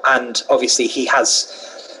phenomenal. And obviously he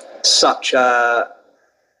has such a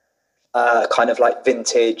kind of like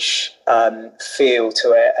vintage feel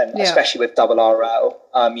to it, and especially with Double RL,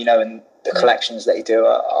 and the collections that he do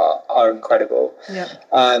are incredible. Yeah.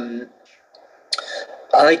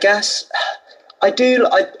 I guess I do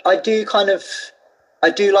like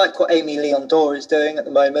what Amy Leon Dore is doing at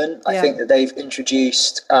the moment. I think that they've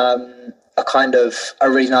introduced a kind of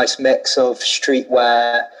a really nice mix of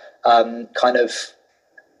streetwear, kind of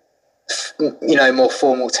more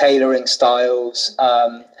formal tailoring styles,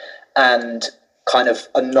 and kind of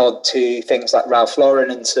a nod to things like Ralph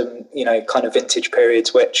Lauren and some kind of vintage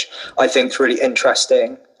periods, which I think is really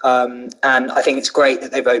interesting. And I think it's great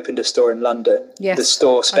that they've opened a store in London. Yes, the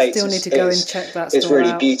store space I still need to go and check that store It's really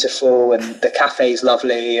out. beautiful, and the cafe's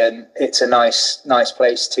lovely, and it's a nice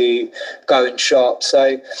place to go and shop.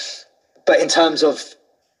 So, but in terms of,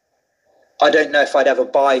 I don't know if I'd ever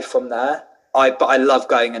buy from there. But I love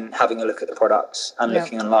going and having a look at the products and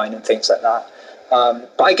looking online and things like that.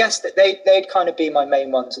 But I guess that they'd kind of be my main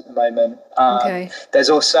ones at the moment. There's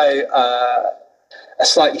also a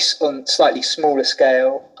slightly smaller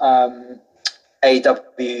scale,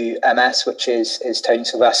 AWMS, which is Tony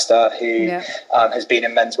Sylvester, who has been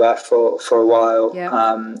in menswear for a while,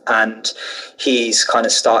 and he's kind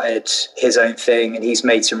of started his own thing, and he's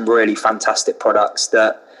made some really fantastic products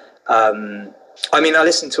that. I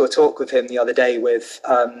listened to a talk with him the other day with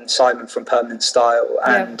Simon from Permanent Style,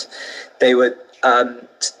 and they were.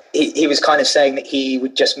 He was kind of saying that he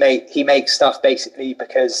makes stuff basically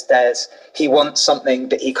because he wants something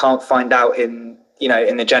that he can't find out in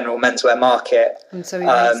the general menswear market, and so he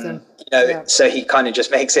makes them. So he kind of just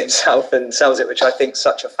makes it himself and sells it, which I think is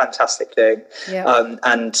such a fantastic thing.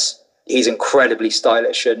 And he's incredibly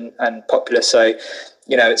stylish and popular. So,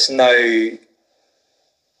 it's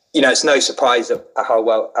no surprise at how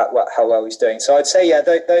well he's doing. So I'd say,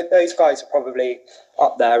 those guys are probably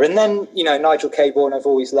up there. And then, Nigel Caborn I've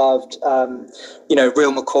always loved,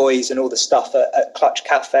 Real McCoys and all the stuff at Clutch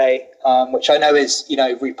Cafe, which I know is,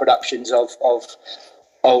 reproductions of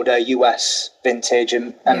older US vintage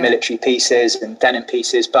and military pieces and denim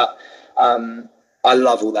pieces. But I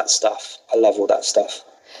love all that stuff.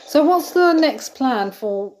 So what's the next plan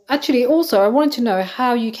for... Actually, also, I wanted to know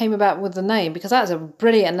how you came about with the name, because that's a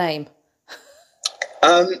brilliant name.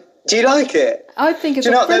 Do you like it? I think it's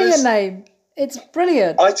a brilliant name. It's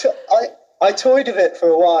brilliant. I toyed with it for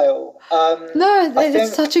a while.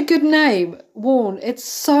 It's such a good name, Worne. It's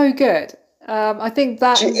so good. I think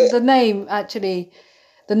that the name, actually,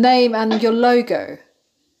 the name and your logo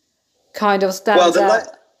kind of stands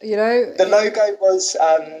out, The logo was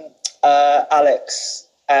Alex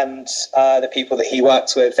and the people that he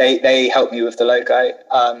works with. They helped me with the logo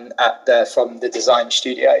from the design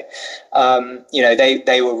studio.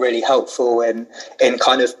 They were really helpful in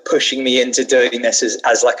kind of pushing me into doing this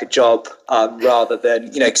as like a job, rather than,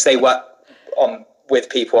 because they work with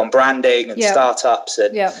people on branding and startups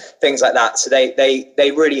and things like that. So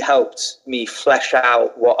they really helped me flesh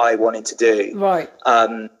out what I wanted to do. Right.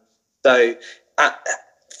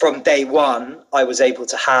 From day one, I was able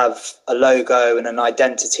to have a logo and an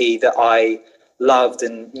identity that I loved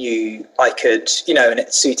and knew I could, and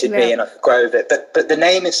it suited me and I could grow with it. But the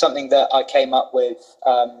name is something that I came up with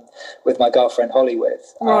my girlfriend Holly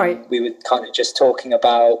with. Right. We were kind of just talking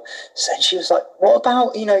about, and she was like, "What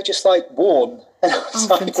about just like Worne?" And I was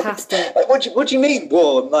fantastic! Like, what do you mean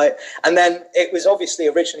Worne? Like, and then it was obviously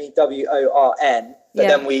originally WORN, but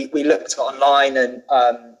then we looked online and.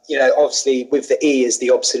 Obviously with the E is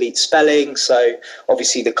the obsolete spelling. So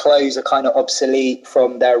obviously the clothes are kind of obsolete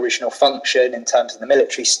from their original function in terms of the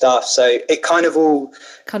military stuff. So it kind of all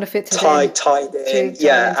fits tied in.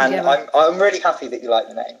 Yeah. And I'm really happy that you like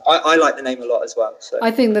the name. I like the name a lot as well. So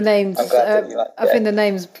I think the name's, I think the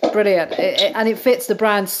name's brilliant. And it fits the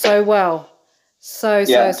brand so well. So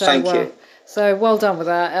thank well. You. So well done with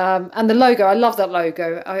that. And the logo, I love that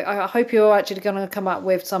logo. I hope you're actually going to come up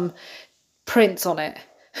with some prints on it.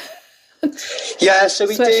 Yeah, so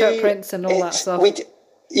we sweatshirt do prints and all that stuff.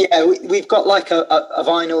 We've got like a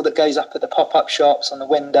vinyl that goes up at the pop-up shops on the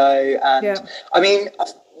window, and I mean,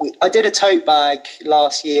 I did a tote bag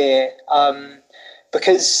last year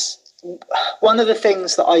because one of the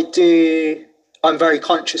things that I'm very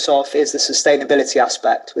conscious of is the sustainability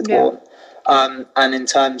aspect with Worne, and in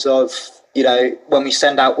terms of when we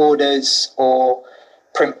send out orders or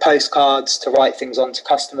print postcards to write things on to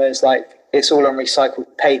customers, like it's all on recycled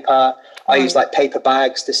paper. I use like paper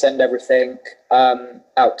bags to send everything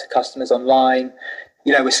out to customers online.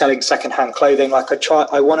 We're selling secondhand clothing. Like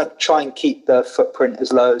I want to try and keep the footprint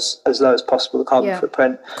as low as possible, the carbon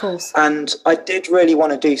footprint. Of course. And I did really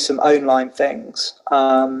want to do some own-line things.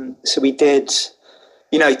 So we did,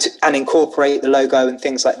 and incorporate the logo and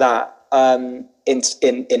things like that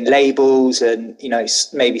in labels and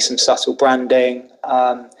maybe some subtle branding.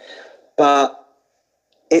 But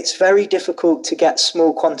it's very difficult to get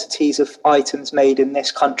small quantities of items made in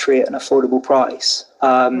this country at an affordable price.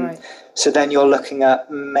 So then you're looking at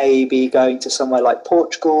maybe going to somewhere like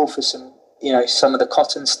Portugal for some, some of the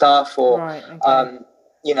cotton stuff, or,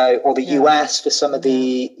 or the US for some of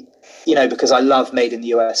the, because I love Made in the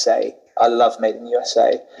USA. I love Made in the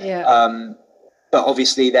USA. Yeah. But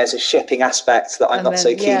obviously there's a shipping aspect that I'm not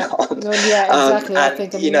so keen on. Well, yeah, exactly. And, I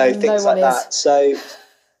think things like that. So...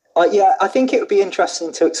 I think it would be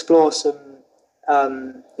interesting to explore some,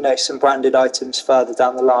 some branded items further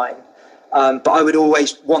down the line. But I would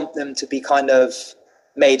always want them to be kind of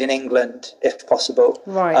made in England, if possible.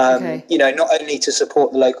 Right. Okay. Not only to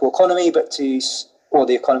support the local economy, or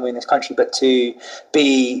the economy in this country, but to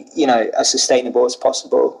be, as sustainable as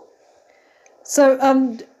possible. So,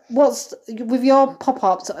 what's with your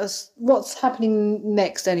pop-ups? What's happening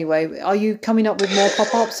next anyway? Are you coming up with more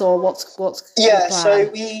pop-ups, or what's the plan?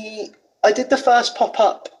 So I did the first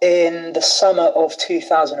pop-up in the summer of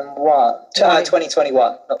 2001,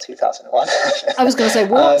 2021, not 2001. I was going to say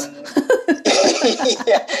what?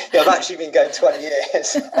 I've actually been going 20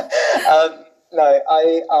 years. No,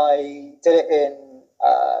 I did it in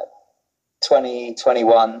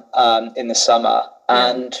 2021 in the summer,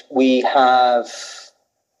 and we have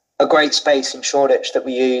a great space in Shoreditch that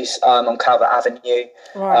we use on Calvert Avenue.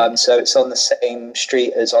 Right. So it's on the same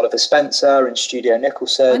street as Oliver Spencer and Studio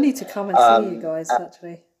Nicholson. I need to come and see you guys,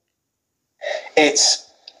 actually. It's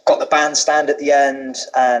got the bandstand at the end,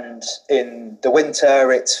 and in the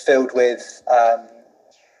winter it's filled with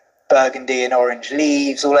burgundy and orange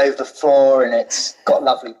leaves all over the floor, and it's got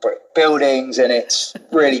lovely brick buildings, and it's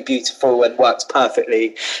really beautiful and works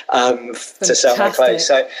perfectly to sell my clothes.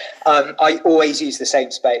 So I always use the same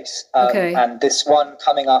space. And this one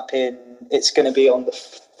coming up it's going to be on the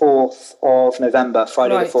 4th of November,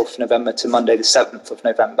 Friday the 4th of November to Monday the 7th of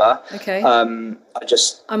November. Okay. I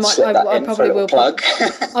slip that in for a little plug.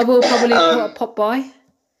 I will probably pop by.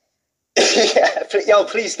 Yeah,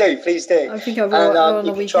 please do. I think I will. And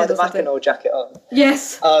you can try the Mackinac jacket on.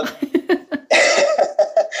 Yes.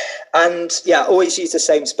 And yeah, always use the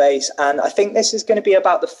same space. And I think this is going to be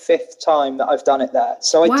about the 5th time that I've done it there.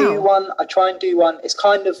 So I try and do one. It's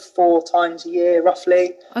kind of 4 times a year,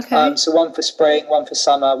 roughly. Okay. So one for spring, one for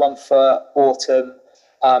summer, one for autumn,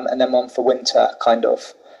 and then one for winter, kind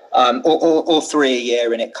of. Or 3 a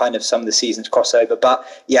year, and it kind of some of the seasons cross over. But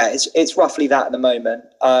yeah, it's roughly that at the moment.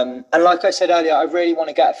 And like I said earlier, I really want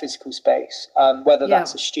to get a physical space, whether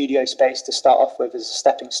that's a studio space to start off with as a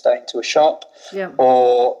stepping stone to a shop,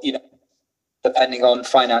 or, you know, depending on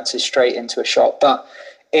finances, straight into a shop. But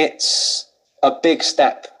it's a big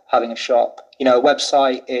step having a shop. You know, a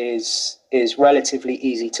website is relatively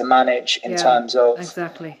easy to manage in terms of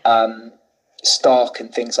stock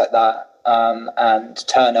and things like that. And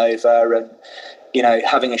turnover, and, you know,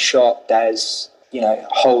 having a shop, there's, you know,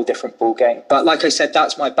 a whole different ball game. But like I said,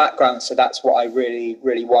 that's my background, so that's what I really,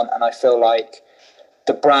 really want. And I feel like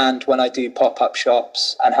the brand, when I do pop-up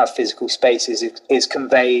shops and have physical spaces, is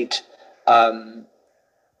conveyed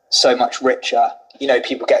so much richer. You know,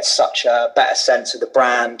 people get such a better sense of the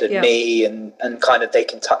brand and me, and kind of they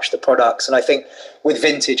can touch the products. And I think with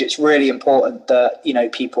vintage, it's really important that, you know,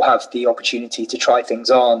 people have the opportunity to try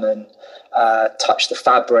things on and touch the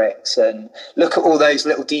fabrics and look at all those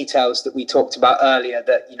little details that we talked about earlier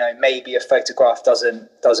that, you know, maybe a photograph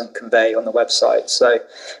doesn't convey on the website. So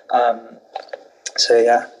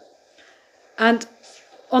yeah. And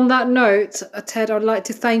on that note, Ted, I'd like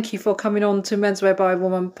to thank you for coming on to Menswear by a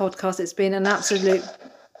Woman podcast. It's been an absolute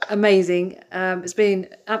amazing. It's been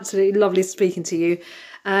absolutely lovely speaking to you,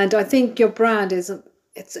 and I think your brand is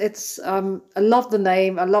it's. I love the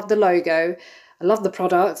name. I love the logo. I love the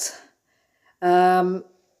product.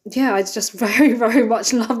 Yeah, I just very, very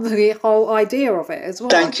much love the whole idea of it as well.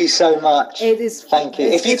 Thank you so much. It is. Thank you.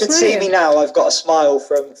 If you could see me now, I've got a smile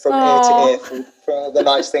from ear to ear from all the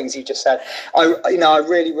nice things you just said. I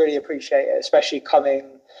really, really appreciate it, especially coming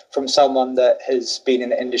from someone that has been in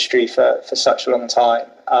the industry for such a long time,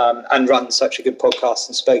 and run such a good podcast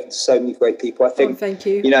and spoken to so many great people. I think. Thank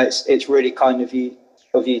you. You know, it's really kind of you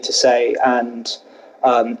to say, and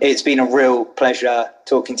it's been a real pleasure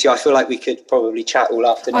talking to you. I feel like we could probably chat all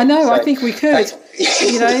afternoon. I know. So, I think we could.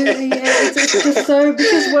 You know, it's just so,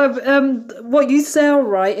 because what you sell,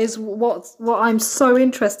 right, is what I'm so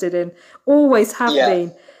interested in. Always have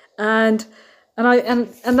been, and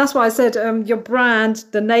that's why I said your brand,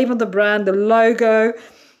 the name of the brand, the logo,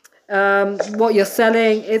 what you're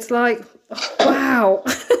selling. It's like, wow.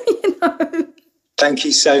 You know. Thank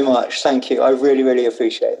you so much. Thank you. I really, really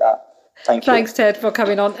appreciate that. Thank you. Thanks, Ted, for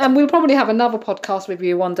coming on. And we'll probably have another podcast with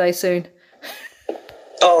you one day soon.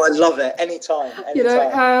 Oh, I'd love it. Anytime. You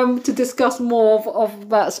know, to discuss more of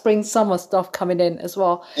that spring-summer stuff coming in as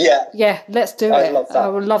well. Yeah. Yeah, let's do it. I love that. I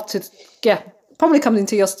would love to, probably come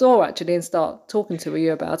into your store, actually, and start talking to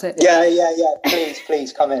you about it. Yeah.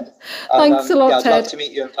 Please come in. Thanks a lot, Ted. I'd love to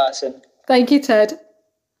meet you in person. Thank you, Ted.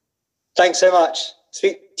 Thanks so much.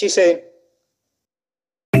 Speak to you soon.